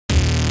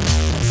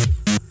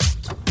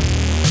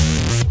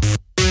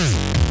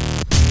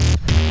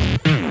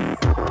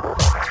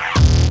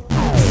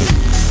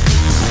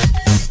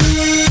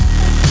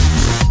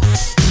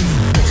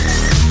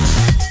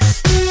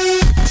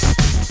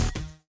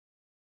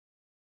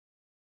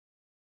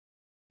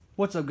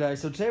What's up, guys?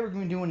 So today we're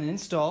going to be doing an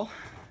install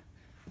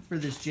for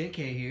this JK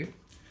here,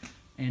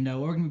 and what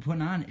we're going to be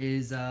putting on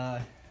is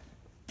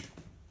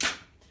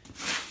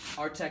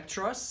Artec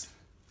truss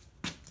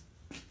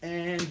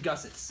and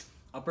gussets,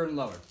 upper and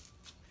lower.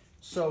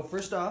 So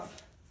first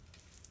off,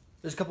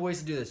 there's a couple ways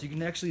to do this. You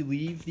can actually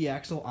leave the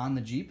axle on the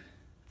Jeep.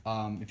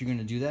 If you're going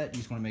to do that, you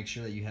just want to make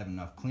sure that you have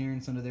enough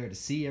clearance under there to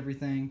see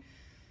everything.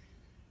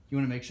 You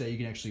want to make sure that you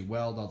can actually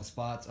weld all the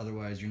spots,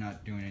 otherwise you're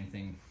not doing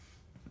anything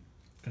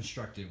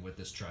constructive with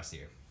this truss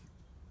here.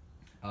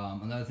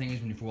 Another thing is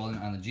when you're welding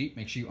on the Jeep,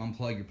 make sure you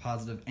unplug your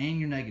positive and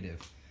your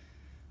negative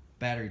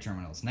battery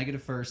terminals.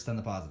 Negative first, then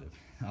the positive.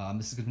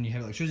 This is because when you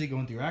have electricity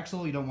going through your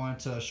axle, you don't want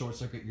to short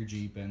circuit your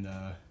Jeep, and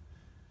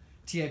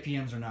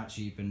TIPMs are not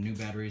cheap, and new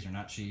batteries are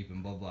not cheap,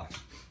 and blah blah.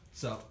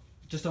 So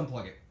just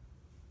unplug it.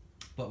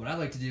 But what I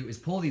like to do is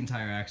pull the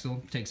entire axle.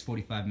 It takes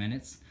 45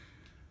 minutes.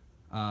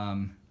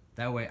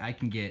 That way I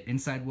can get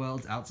inside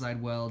welds,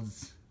 outside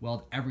welds,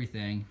 weld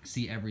everything,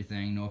 see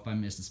everything, know if I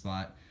missed a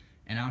spot,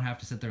 and I don't have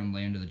to sit there and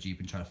lay under the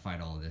Jeep and try to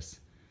fight all of this.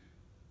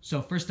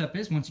 So first step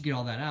is, once you get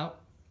all that out,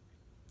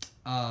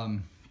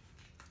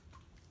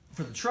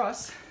 for the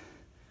truss,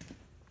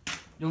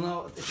 you'll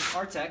know if it's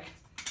Artec,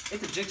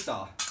 it's a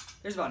jigsaw.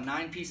 There's about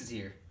 9 pieces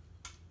here.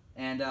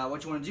 And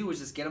what you want to do is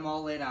just get them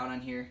all laid out on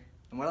here.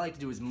 And what I like to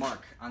do is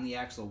mark on the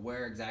axle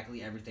where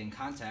exactly everything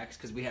contacts,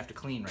 because we have to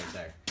clean right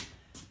there.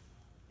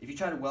 If you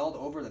try to weld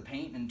over the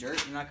paint and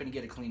dirt, you're not going to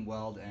get a clean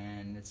weld,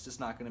 and it's just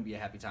not going to be a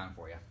happy time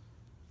for you.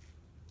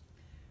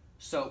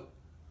 So,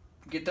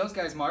 get those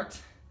guys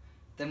marked,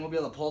 then we'll be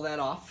able to pull that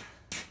off.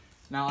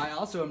 Now, I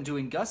also am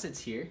doing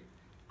gussets here,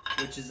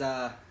 which is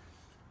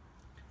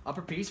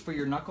upper piece for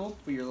your knuckle,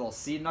 for your little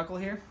seed knuckle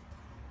here.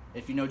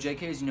 If you know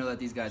JKs, you know that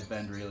these guys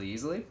bend really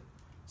easily.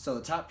 So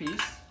the top piece,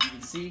 you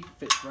can see,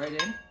 fits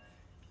right in.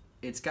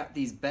 It's got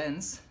these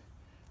bends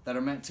that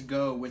are meant to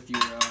go with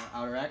your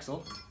outer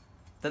axle.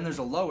 Then there's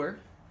a lower.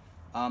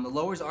 The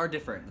lowers are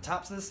different. The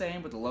tops are the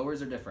same, but the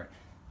lowers are different.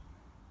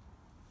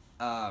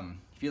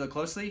 If you look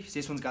closely, you see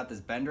this one's got this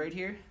bend right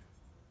here,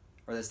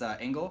 or this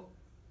angle.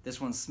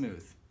 This one's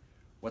smooth.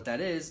 What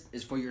that is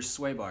for your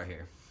sway bar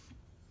here.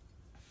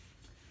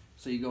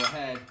 So you go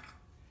ahead,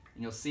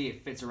 and you'll see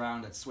it fits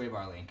around that sway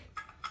bar link.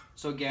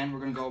 So again, we're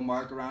going to go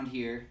mark around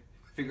here,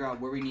 figure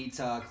out where we need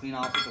to clean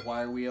off with a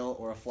wire wheel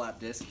or a flat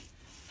disc,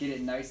 get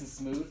it nice and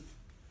smooth.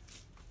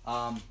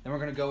 Then we're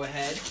going to go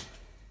ahead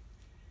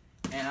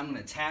and I'm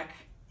going to tack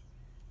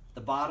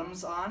the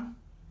bottoms on.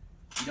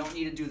 You don't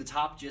need to do the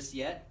top just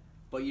yet,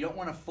 but you don't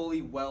want to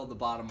fully weld the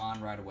bottom on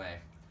right away.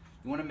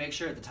 You want to make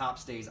sure that the top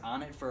stays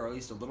on it for at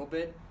least a little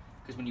bit,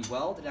 because when you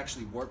weld, it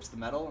actually warps the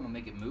metal and will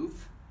make it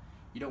move.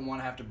 You don't want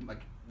to have to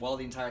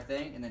weld the entire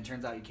thing, and then it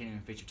turns out you can't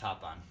even fit your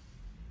top on.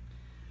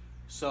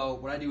 So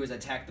what I do is I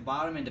tack the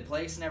bottom into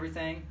place and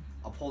everything.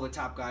 I'll pull the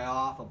top guy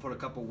off. I'll put a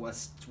couple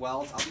welds.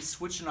 I'll be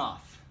switching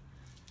off.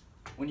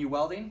 When you're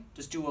welding,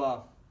 just do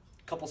a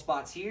couple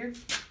spots here.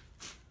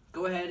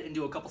 Go ahead and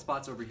do a couple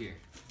spots over here.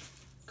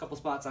 A couple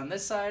spots on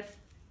this side.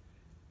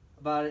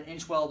 About an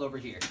inch weld over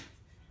here.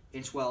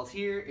 Inch weld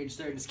here, inch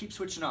there, and just keep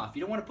switching off.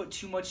 You don't want to put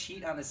too much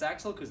heat on this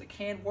axle because it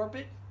can warp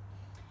it,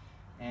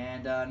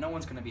 and no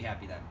one's going to be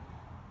happy then.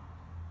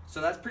 So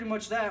that's pretty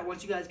much that.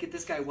 Once you guys get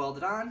this guy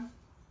welded on,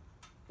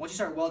 once you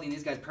start welding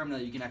these guys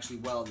permanently, you can actually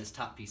weld this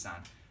top piece on.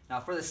 Now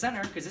for the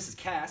center, because this is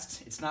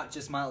cast, it's not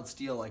just mild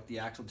steel like the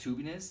axle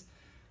tubing is,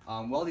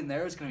 welding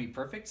there is going to be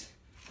perfect.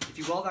 If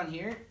you weld on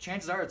here,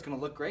 chances are it's going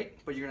to look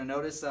great, but you're going to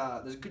notice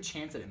there's a good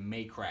chance that it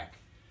may crack.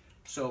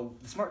 So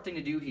the smart thing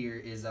to do here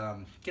is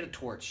get a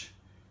torch,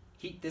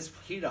 heat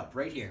it up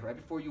right here, right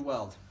before you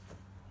weld,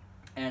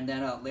 and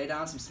then lay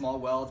down some small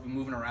welds, be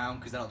moving around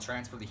because that'll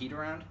transfer the heat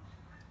around.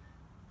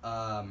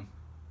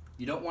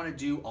 You don't want to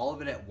do all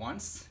of it at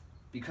once,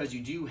 because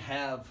you do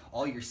have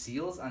all your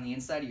seals on the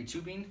inside of your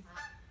tubing,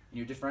 and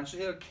your differential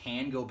here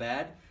can go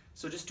bad.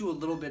 So just do a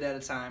little bit at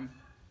a time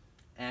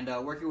and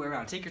work your way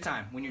around. Take your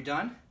time. When you're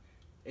done,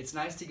 it's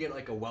nice to get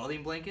like a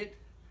welding blanket.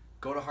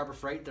 Go to Harbor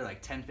Freight, they're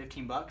like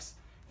 10-15 bucks,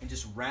 and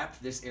just wrap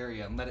this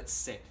area and let it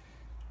sit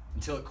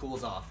until it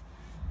cools off.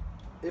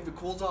 If it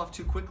cools off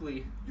too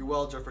quickly, your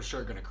welds are for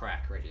sure going to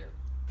crack right here.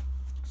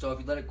 So if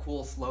you let it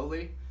cool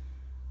slowly,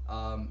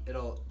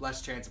 it'll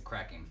less chance of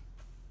cracking.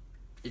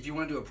 If you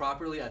want to do it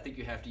properly, I think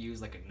you have to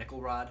use like a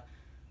nickel rod,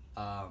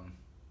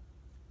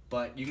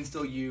 but you can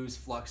still use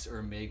flux or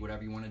a MIG,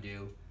 whatever you want to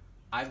do.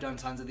 I've done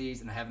tons of these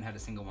and I haven't had a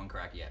single one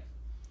crack yet.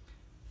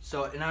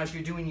 So now if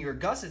you're doing your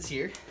gussets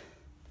here,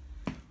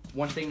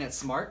 one thing that's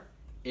smart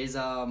is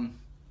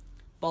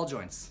ball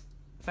joints.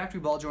 Factory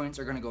ball joints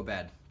are going to go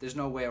bad. There's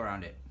no way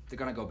around it. They're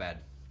going to go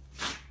bad.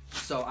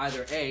 So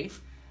either A,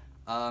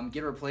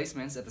 get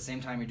replacements at the same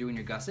time you're doing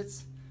your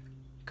gussets,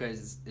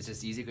 because it's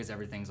just easy because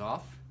everything's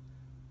off.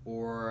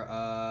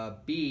 Or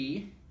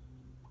B,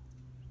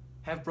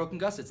 have broken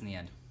gussets in the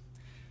end.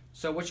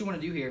 So what you want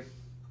to do here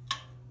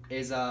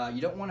is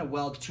you don't want to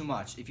weld too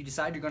much. If you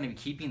decide you're going to be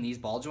keeping these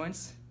ball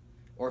joints,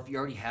 or if you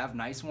already have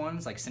nice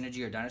ones like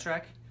Synergy or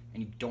Dynatrac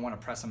and you don't want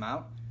to press them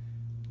out,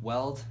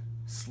 weld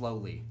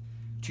slowly.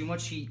 Too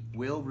much heat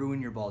will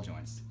ruin your ball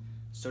joints.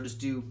 So just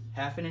do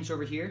 1/2 inch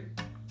over here,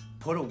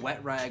 put a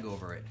wet rag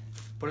over it.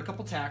 Put a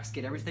couple tacks,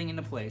 get everything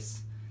into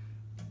place.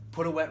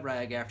 Put a wet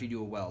rag after you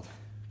do a weld.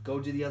 Go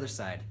to the other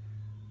side.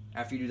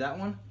 After you do that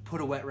one, put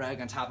a wet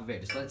rag on top of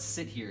it. Just let it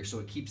sit here so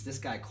it keeps this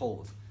guy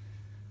cold.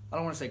 I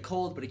don't want to say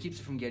cold, but it keeps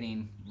it from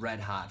getting red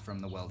hot from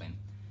the welding.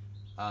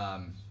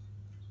 And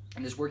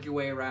just work your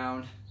way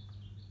around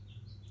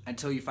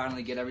until you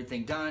finally get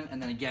everything done.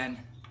 And then again,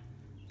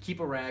 keep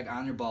a rag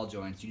on your ball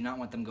joints. You do not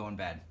want them going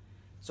bad.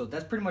 So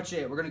that's pretty much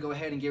it. We're going to go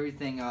ahead and get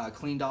everything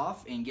cleaned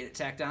off and get it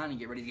tacked on and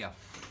get ready to go.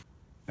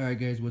 Alright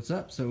guys, what's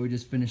up? So we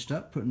just finished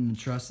up putting the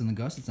truss and the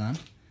gussets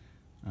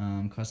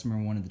on. Customer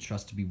wanted the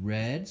truss to be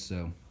red,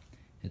 so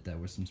hit that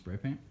with some spray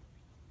paint.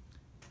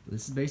 But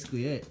this is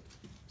basically it.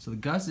 So the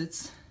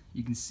gussets,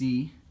 you can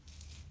see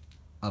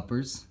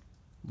uppers,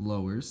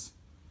 lowers,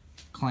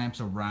 clamps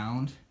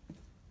around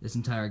this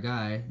entire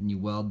guy, and you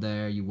weld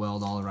there, you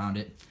weld all around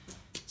it.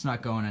 It's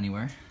not going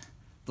anywhere.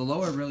 The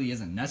lower really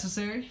isn't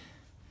necessary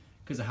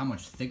because of how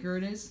much thicker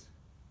it is,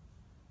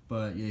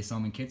 but they sell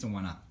them in kits and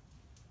why not?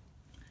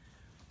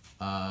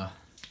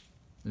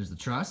 There's the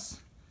truss,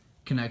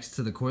 connects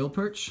to the coil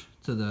perch,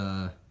 to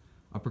the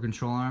upper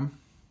control arm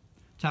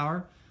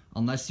tower,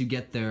 unless you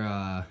get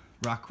their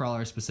rock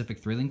crawler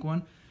specific 3-link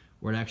one,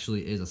 where it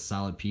actually is a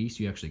solid piece.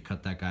 You actually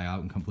cut that guy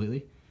out and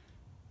completely.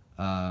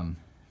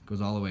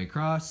 Goes all the way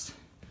across,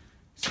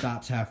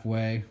 stops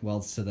halfway,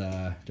 welds to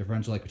the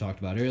differential like we talked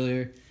about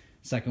earlier.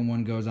 Second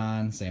one goes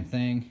on, same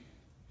thing.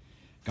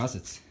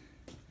 Gussets.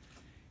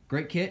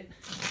 Great kit.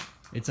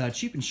 It's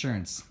cheap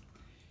insurance.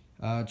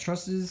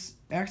 Trusses,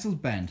 axles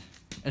bend.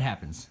 It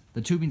happens.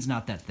 The tubing's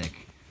not that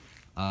thick.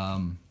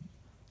 And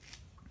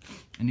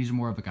these are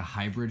more of like a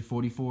hybrid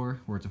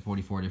 44, where it's a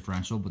 44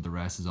 differential, but the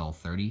rest is all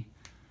 30.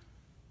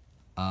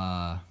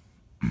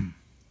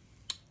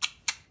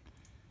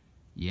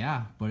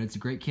 Yeah, but it's a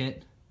great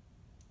kit.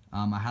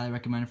 I highly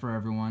recommend it for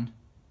everyone.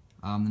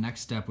 The next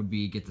step would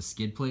be get the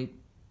skid plate.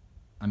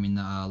 I mean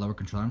the lower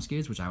control arm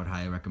skids, which I would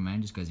highly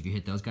recommend, just because if you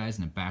hit those guys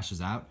and it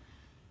bashes out,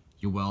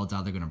 your weld's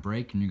either going to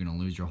break and you're going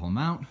to lose your whole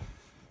mount,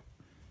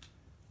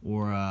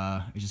 or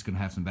you're just going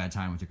to have some bad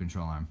time with your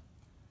control arm.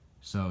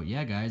 So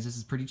yeah guys, this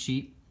is pretty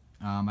cheap.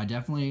 I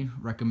definitely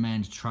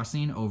recommend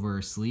trussing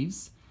over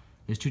sleeves.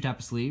 There's 2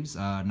 types of sleeves.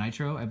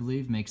 Nitro, I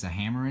believe, makes a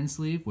hammer-in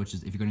sleeve, which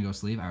is, if you're going to go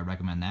sleeve, I would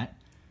recommend that.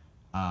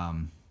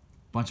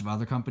 Bunch of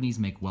other companies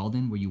make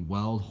welding, where you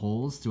weld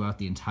holes throughout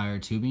the entire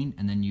tubing,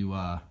 and then you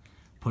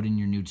put in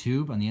your new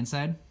tube on the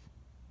inside,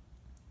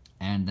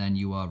 and then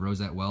you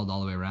rosette weld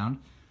all the way around.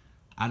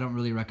 I don't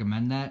really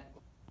recommend that,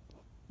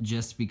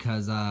 just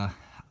because I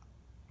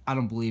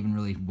don't believe in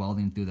really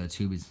welding through the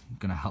tube is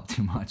going to help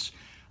too much.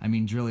 I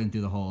mean, drilling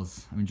the holes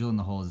is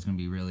going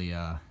to be really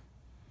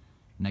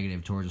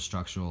negative towards the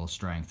structural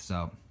strength.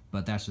 So,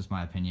 but that's just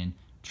my opinion.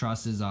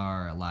 Trusses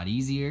are a lot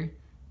easier,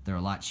 they're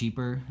a lot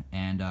cheaper,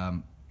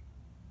 and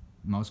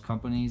most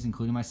companies,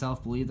 including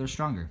myself, believe they're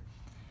stronger.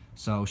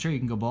 So sure, you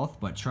can go both,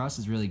 but truss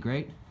is really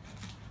great.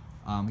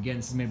 Again,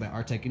 this is made by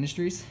Artec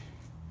Industries.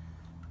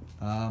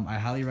 I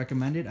highly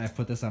recommend it. I've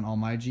put this on all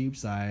my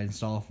Jeeps. I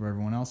install it for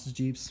everyone else's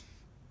Jeeps.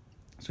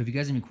 So if you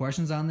guys have any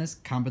questions on this,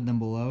 comment them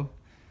below.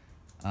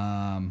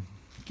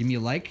 Give me a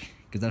like,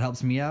 because that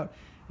helps me out,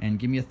 and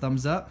give me a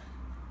thumbs up.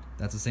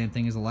 That's the same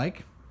thing as a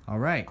like.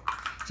 Alright,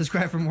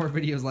 subscribe for more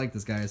videos like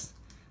this, guys.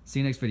 See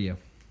you next video.